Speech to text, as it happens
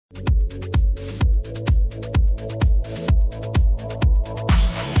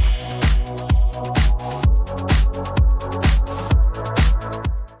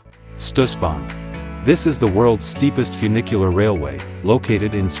Stoosbahn. This is the world's steepest funicular railway,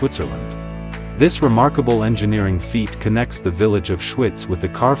 located in Switzerland. This remarkable engineering feat connects the village of Schwyz with the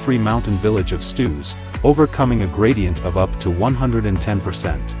car-free mountain village of Stoos, overcoming a gradient of up to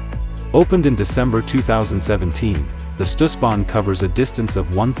 110%. Opened in December 2017, the Stoosbahn covers a distance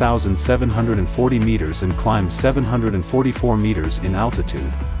of 1,740 meters and climbs 744 meters in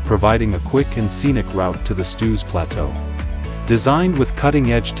altitude, providing a quick and scenic route to the Stoos Plateau. Designed with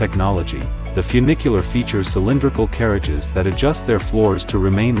cutting-edge technology, the funicular features cylindrical carriages that adjust their floors to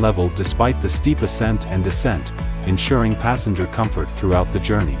remain level despite the steep ascent and descent, ensuring passenger comfort throughout the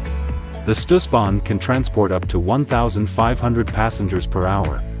journey. The Stoosbahn can transport up to 1,500 passengers per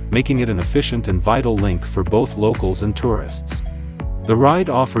hour, making it an efficient and vital link for both locals and tourists. The ride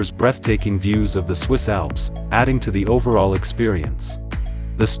offers breathtaking views of the Swiss Alps, adding to the overall experience.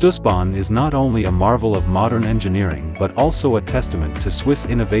 The Stoosbahn is not only a marvel of modern engineering but also a testament to Swiss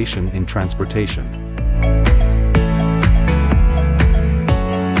innovation in transportation.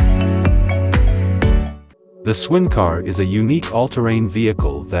 The Swincar is a unique all-terrain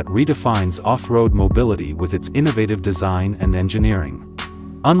vehicle that redefines off-road mobility with its innovative design and engineering.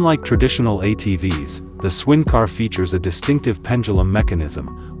 Unlike traditional ATVs, the Swincar features a distinctive pendulum mechanism,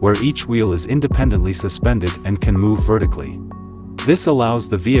 where each wheel is independently suspended and can move vertically. This allows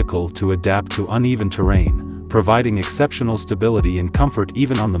the vehicle to adapt to uneven terrain, providing exceptional stability and comfort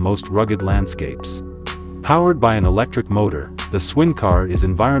even on the most rugged landscapes. Powered by an electric motor, the Swincar is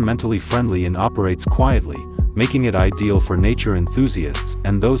environmentally friendly and operates quietly, making it ideal for nature enthusiasts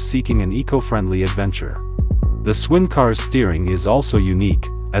and those seeking an eco-friendly adventure. The Swincar's steering is also unique,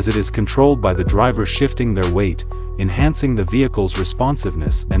 as it is controlled by the driver shifting their weight, enhancing the vehicle's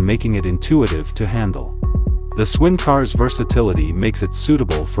responsiveness and making it intuitive to handle. The Swincar's versatility makes it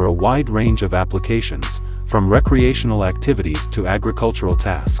suitable for a wide range of applications, from recreational activities to agricultural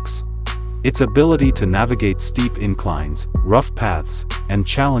tasks. Its ability to navigate steep inclines, rough paths, and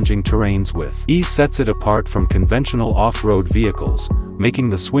challenging terrains with ease sets it apart from conventional off-road vehicles, making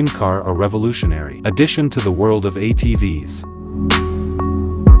the Swincar a revolutionary addition to the world of ATVs.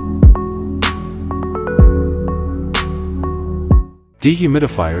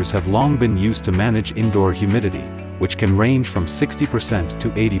 Dehumidifiers have long been used to manage indoor humidity, which can range from 60% to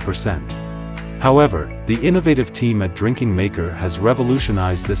 80%. However, the innovative team at Drinking Maker has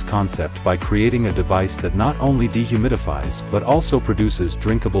revolutionized this concept by creating a device that not only dehumidifies but also produces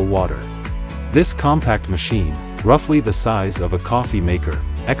drinkable water. This compact machine, roughly the size of a coffee maker,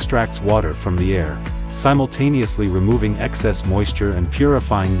 extracts water from the air, simultaneously removing excess moisture and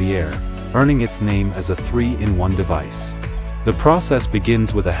purifying the air, earning its name as a 3-in-1 device. The process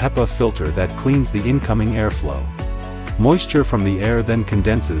begins with a HEPA filter that cleans the incoming airflow. Moisture from the air then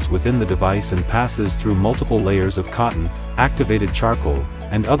condenses within the device and passes through multiple layers of cotton, activated charcoal,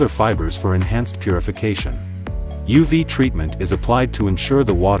 and other fibers for enhanced purification. UV treatment is applied to ensure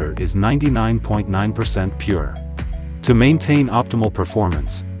the water is 99.9% pure. To maintain optimal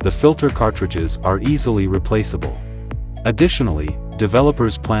performance, the filter cartridges are easily replaceable. Additionally,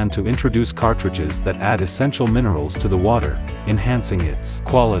 developers plan to introduce cartridges that add essential minerals to the water, enhancing its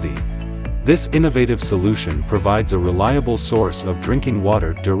quality. This innovative solution provides a reliable source of drinking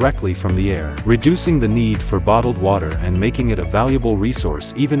water directly from the air, reducing the need for bottled water and making it a valuable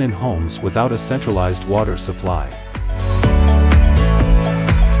resource even in homes without a centralized water supply.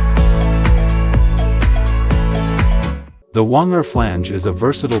 The Wanger Flange is a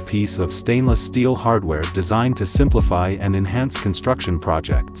versatile piece of stainless steel hardware designed to simplify and enhance construction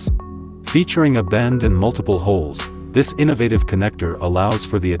projects. Featuring a bend and multiple holes, this innovative connector allows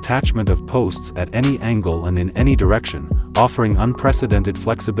for the attachment of posts at any angle and in any direction, offering unprecedented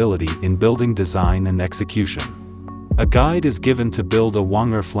flexibility in building design and execution. A guide is given to build a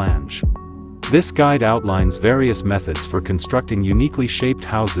Wanger Flange. This guide outlines various methods for constructing uniquely shaped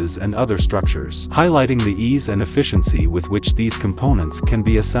houses and other structures, highlighting the ease and efficiency with which these components can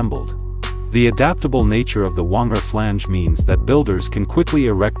be assembled. The adaptable nature of the Wanger Flange means that builders can quickly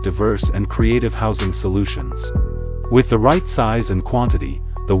erect diverse and creative housing solutions. With the right size and quantity,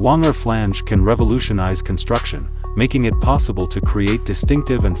 the Wanger Flange can revolutionize construction, making it possible to create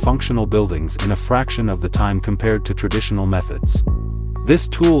distinctive and functional buildings in a fraction of the time compared to traditional methods. This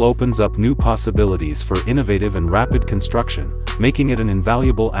tool opens up new possibilities for innovative and rapid construction, making it an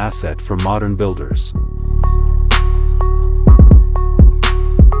invaluable asset for modern builders.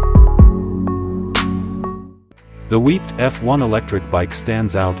 The WEPED F1 electric bike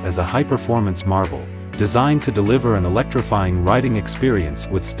stands out as a high-performance marvel, designed to deliver an electrifying riding experience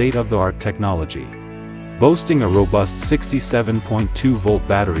with state-of-the-art technology. Boasting a robust 67.2-volt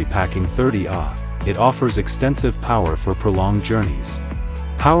battery packing 30 Ah, it offers extensive power for prolonged journeys.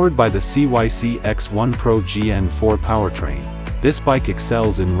 Powered by the CYC X1 Pro GN4 powertrain, this bike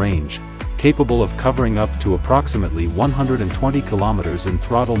excels in range, capable of covering up to approximately 120 km in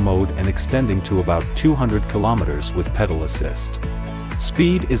throttle mode and extending to about 200 km with pedal assist.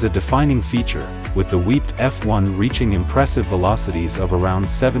 Speed is a defining feature, with the WEPED F1 reaching impressive velocities of around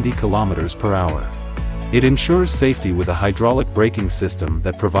 70 km per hour. It ensures safety with a hydraulic braking system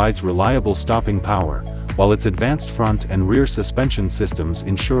that provides reliable stopping power, while its advanced front and rear suspension systems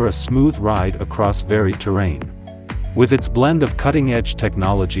ensure a smooth ride across varied terrain. With its blend of cutting-edge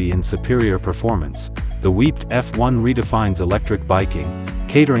technology and superior performance, the WEPED F1 redefines electric biking,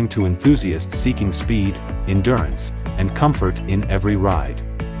 catering to enthusiasts seeking speed, endurance, and comfort in every ride.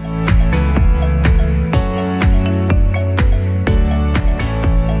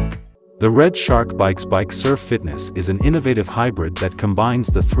 The Red Shark Bike's Bike Surf Fitness is an innovative hybrid that combines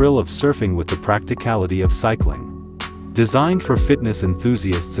the thrill of surfing with the practicality of cycling. Designed for fitness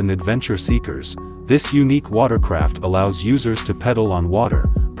enthusiasts and adventure seekers, this unique watercraft allows users to pedal on water,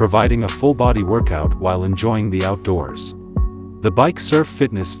 providing a full-body workout while enjoying the outdoors. The Bike Surf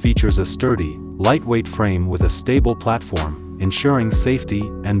Fitness features a sturdy, lightweight frame with a stable platform, ensuring safety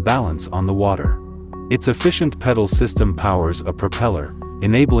and balance on the water. Its efficient pedal system powers a propeller,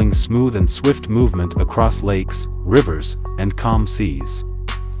 enabling smooth and swift movement across lakes, rivers, and calm seas.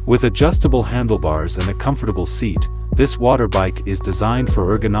 With adjustable handlebars and a comfortable seat, this water bike is designed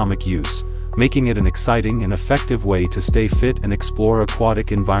for ergonomic use, making it an exciting and effective way to stay fit and explore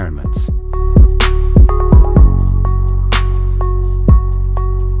aquatic environments.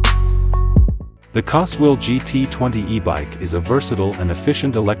 The Coswheel GT20 e-bike is a versatile and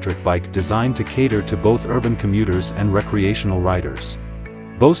efficient electric bike designed to cater to both urban commuters and recreational riders.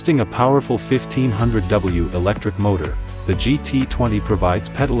 Boasting a powerful 1500W electric motor, the GT20 provides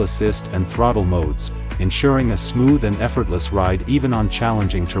pedal assist and throttle modes, ensuring a smooth and effortless ride even on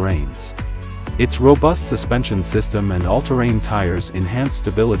challenging terrains. Its robust suspension system and all-terrain tires enhance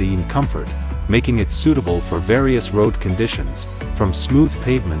stability and comfort, making it suitable for various road conditions, from smooth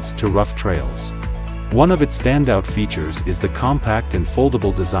pavements to rough trails. One of its standout features is the compact and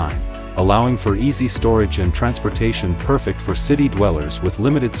foldable design, allowing for easy storage and transportation, perfect for city dwellers with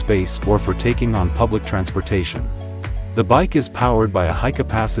limited space or for taking on public transportation. The bike is powered by a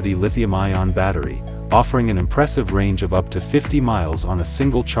high-capacity lithium-ion battery, offering an impressive range of up to 50 miles on a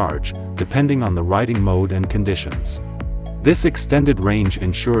single charge, depending on the riding mode and conditions. This extended range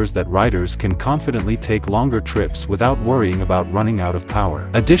ensures that riders can confidently take longer trips without worrying about running out of power.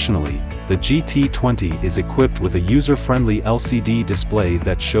 Additionally, the GT20 is equipped with a user-friendly LCD display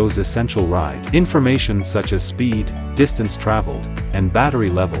that shows essential ride information such as speed, distance traveled, and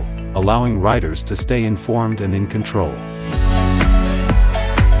battery level, allowing riders to stay informed and in control.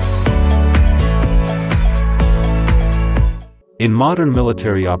 In modern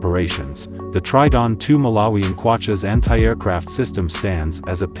military operations, the Tridon II Malawian Kwacha's anti-aircraft system stands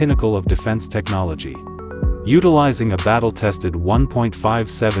as a pinnacle of defense technology. Utilizing a battle-tested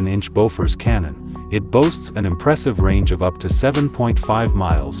 1.57-inch Bofors cannon, it boasts an impressive range of up to 7.5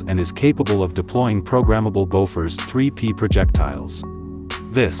 miles and is capable of deploying programmable Bofors 3P projectiles.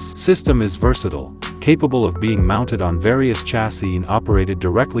 This system is versatile, capable of being mounted on various chassis and operated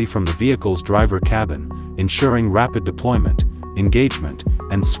directly from the vehicle's driver cabin, ensuring rapid deployment, engagement,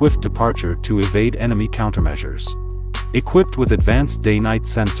 and swift departure to evade enemy countermeasures. Equipped with advanced day-night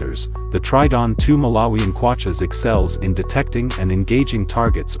sensors, the Tridon II Malawian Kwachas excels in detecting and engaging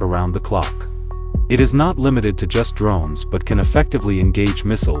targets around the clock. It is not limited to just drones but can effectively engage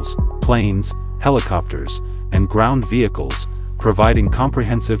missiles, planes, helicopters, and ground vehicles, providing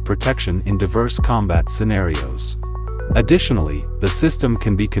comprehensive protection in diverse combat scenarios. Additionally, the system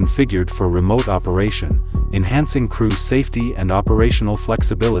can be configured for remote operation, enhancing crew safety and operational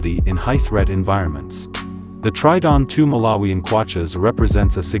flexibility in high-threat environments. The Tridon II Malawian Kwachas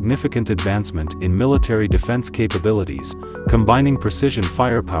represents a significant advancement in military defense capabilities, combining precision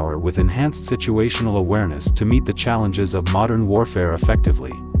firepower with enhanced situational awareness to meet the challenges of modern warfare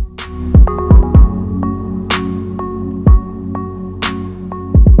effectively.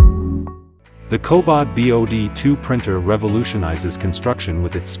 The Cobod BOD2 printer revolutionizes construction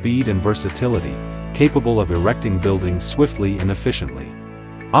with its speed and versatility, capable of erecting buildings swiftly and efficiently.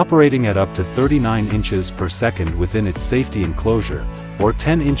 Operating at up to 39 inches per second within its safety enclosure, or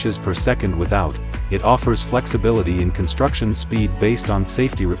 10 inches per second without, it offers flexibility in construction speed based on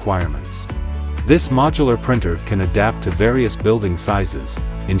safety requirements. This modular printer can adapt to various building sizes,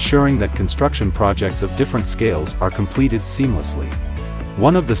 ensuring that construction projects of different scales are completed seamlessly.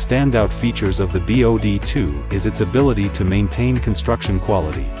 One of the standout features of the BOD2 is its ability to maintain construction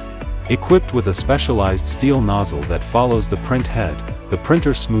quality. Equipped with a specialized steel nozzle that follows the print head, the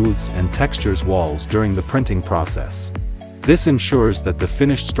printer smooths and textures walls during the printing process. This ensures that the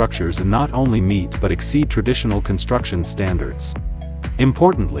finished structures not only meet but exceed traditional construction standards.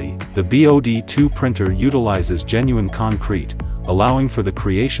 Importantly, the BOD2 printer utilizes genuine concrete, allowing for the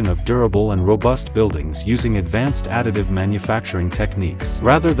creation of durable and robust buildings using advanced additive manufacturing techniques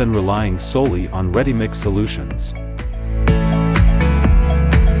rather than relying solely on ready-mix solutions.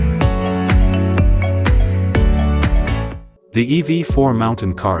 The EV4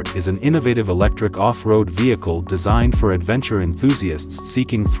 Mountain Cart is an innovative electric off-road vehicle designed for adventure enthusiasts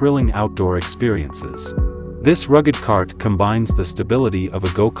seeking thrilling outdoor experiences. This rugged cart combines the stability of a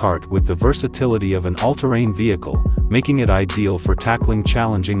go-kart with the versatility of an all-terrain vehicle, making it ideal for tackling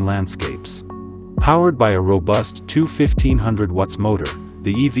challenging landscapes. Powered by a robust 1500 watts motor,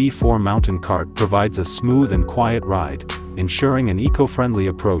 the EV4 Mountain Cart provides a smooth and quiet ride, ensuring an eco-friendly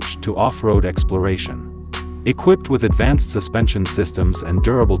approach to off-road exploration. Equipped with advanced suspension systems and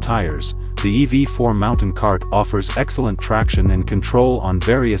durable tires, the EV4 Mountain Cart offers excellent traction and control on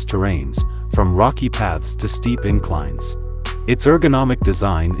various terrains, from rocky paths to steep inclines. Its ergonomic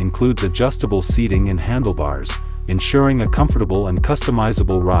design includes adjustable seating and handlebars, ensuring a comfortable and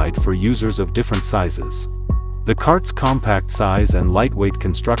customizable ride for users of different sizes. The cart's compact size and lightweight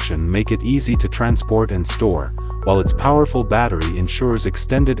construction make it easy to transport and store, while its powerful battery ensures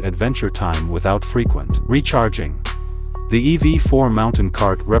extended adventure time without frequent recharging. The EV4 Mountain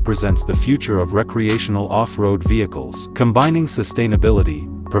Cart represents the future of recreational off-road vehicles, combining sustainability,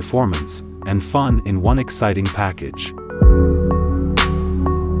 performance, and fun in one exciting package.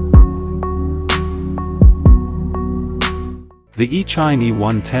 The Eachine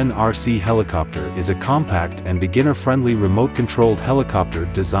E110 RC helicopter is a compact and beginner-friendly remote-controlled helicopter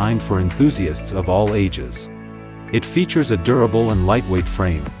designed for enthusiasts of all ages. It features a durable and lightweight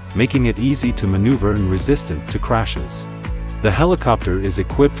frame, making it easy to maneuver and resistant to crashes. The helicopter is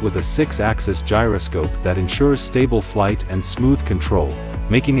equipped with a 6-axis gyroscope that ensures stable flight and smooth control,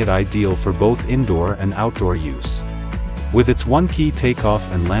 making it ideal for both indoor and outdoor use. With its one-key takeoff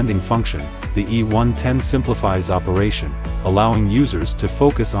and landing function, the E110 simplifies operation, allowing users to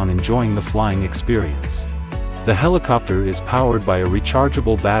focus on enjoying the flying experience. The helicopter is powered by a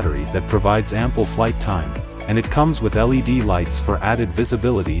rechargeable battery that provides ample flight time, and it comes with LED lights for added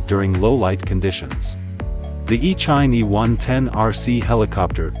visibility during low-light conditions. The Eachine E110 RC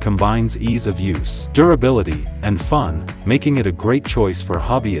helicopter combines ease of use, durability, and fun, making it a great choice for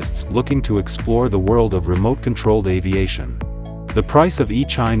hobbyists looking to explore the world of remote-controlled aviation. The price of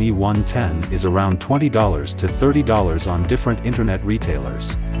Eachine E110 is around $20 to $30 on different internet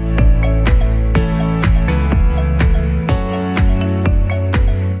retailers.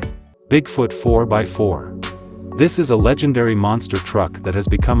 BIGFOOT 4x4. This is a legendary monster truck that has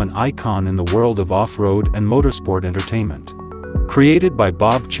become an icon in the world of off-road and motorsport entertainment. Created by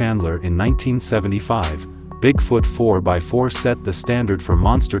Bob Chandler in 1975, BIGFOOT 4x4 set the standard for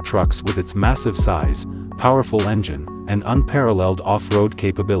monster trucks with its massive size, powerful engine, and unparalleled off-road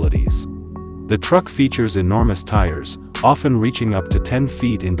capabilities. The truck features enormous tires, often reaching up to 10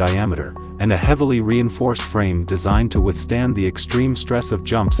 feet in diameter, and a heavily reinforced frame designed to withstand the extreme stress of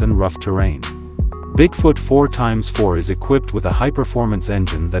jumps and rough terrain. BIGFOOT 4x4 is equipped with a high-performance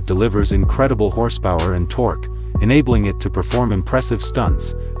engine that delivers incredible horsepower and torque, enabling it to perform impressive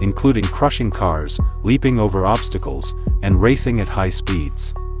stunts, including crushing cars, leaping over obstacles, and racing at high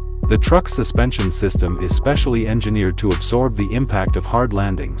speeds. The truck's suspension system is specially engineered to absorb the impact of hard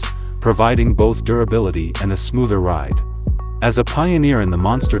landings, providing both durability and a smoother ride. As a pioneer in the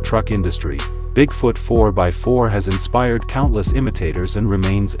monster truck industry, BIGFOOT 4x4 has inspired countless imitators and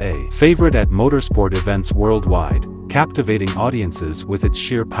remains a favorite at motorsport events worldwide, captivating audiences with its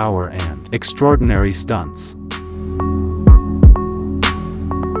sheer power and extraordinary stunts.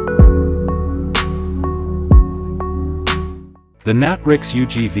 The Natrix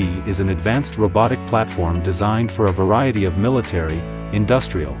UGV is an advanced robotic platform designed for a variety of military,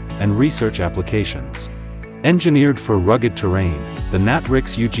 industrial, and research applications. Engineered for rugged terrain, the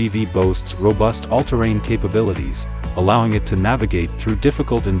Natrix UGV boasts robust all-terrain capabilities, allowing it to navigate through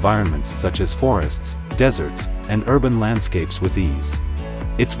difficult environments such as forests, deserts, and urban landscapes with ease.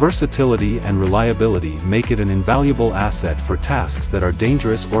 Its versatility and reliability make it an invaluable asset for tasks that are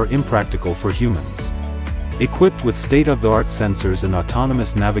dangerous or impractical for humans. Equipped with state-of-the-art sensors and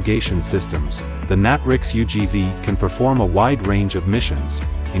autonomous navigation systems, the Natrix UGV can perform a wide range of missions,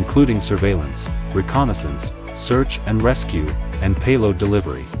 including surveillance, reconnaissance, search and rescue, and payload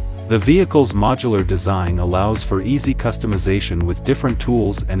delivery. The vehicle's modular design allows for easy customization with different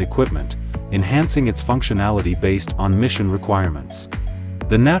tools and equipment, enhancing its functionality based on mission requirements.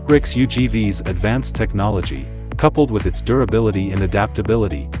 The Natrix UGV's advanced technology, coupled with its durability and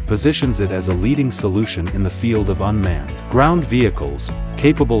adaptability, positions it as a leading solution in the field of unmanned ground vehicles,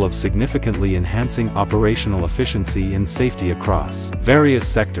 capable of significantly enhancing operational efficiency and safety across various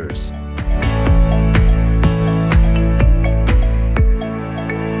sectors.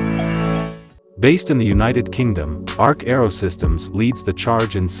 Based in the United Kingdom, ARC Aerosystems leads the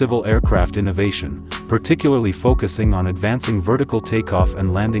charge in civil aircraft innovation, particularly focusing on advancing vertical takeoff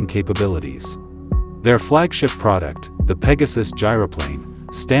and landing capabilities. Their flagship product, the Pegasus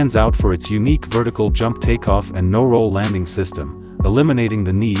gyroplane, stands out for its unique vertical jump takeoff and no-roll landing system, eliminating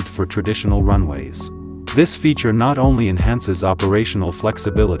the need for traditional runways. This feature not only enhances operational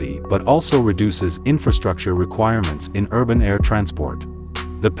flexibility but also reduces infrastructure requirements in urban air transport.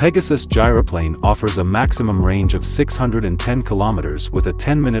 The Pegasus gyroplane offers a maximum range of 610 km with a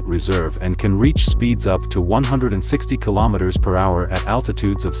 10-minute reserve and can reach speeds up to 160 km per hour at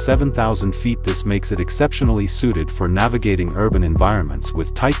altitudes of 7,000 feet. This makes it exceptionally suited for navigating urban environments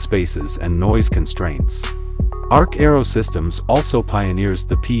with tight spaces and noise constraints. ARC Aerosystems also pioneers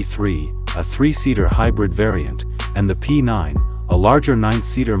the P3, a 3-seater hybrid variant, and the P9, a larger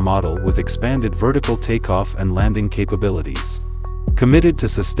 9-seater model with expanded vertical takeoff and landing capabilities. Committed to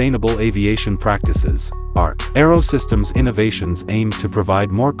sustainable aviation practices, ARC Aerosystems innovations aim to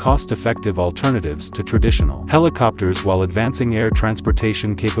provide more cost-effective alternatives to traditional helicopters while advancing air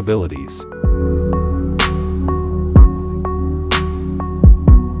transportation capabilities.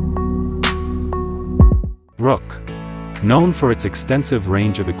 Rook, known for its extensive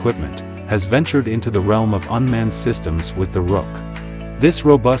range of equipment, has ventured into the realm of unmanned systems with the Rook. This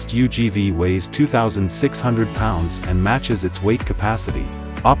robust UGV weighs 2,600 pounds and matches its weight capacity,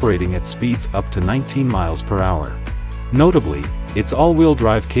 operating at speeds up to 19 miles per hour. Notably, its all-wheel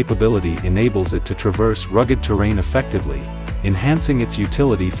drive capability enables it to traverse rugged terrain effectively, enhancing its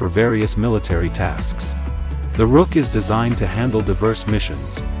utility for various military tasks. The Rook is designed to handle diverse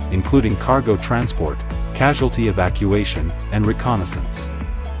missions, including cargo transport, casualty evacuation, and reconnaissance.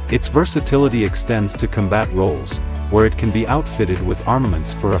 Its versatility extends to combat roles, where it can be outfitted with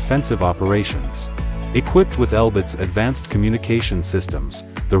armaments for offensive operations. Equipped with Elbit's advanced communication systems,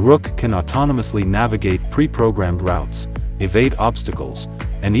 the Rook can autonomously navigate pre-programmed routes, evade obstacles,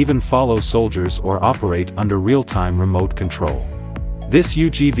 and even follow soldiers or operate under real-time remote control. This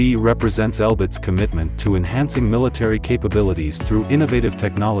UGV represents Elbit's commitment to enhancing military capabilities through innovative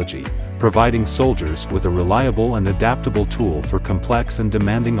technology, providing soldiers with a reliable and adaptable tool for complex and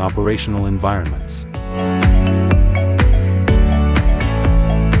demanding operational environments.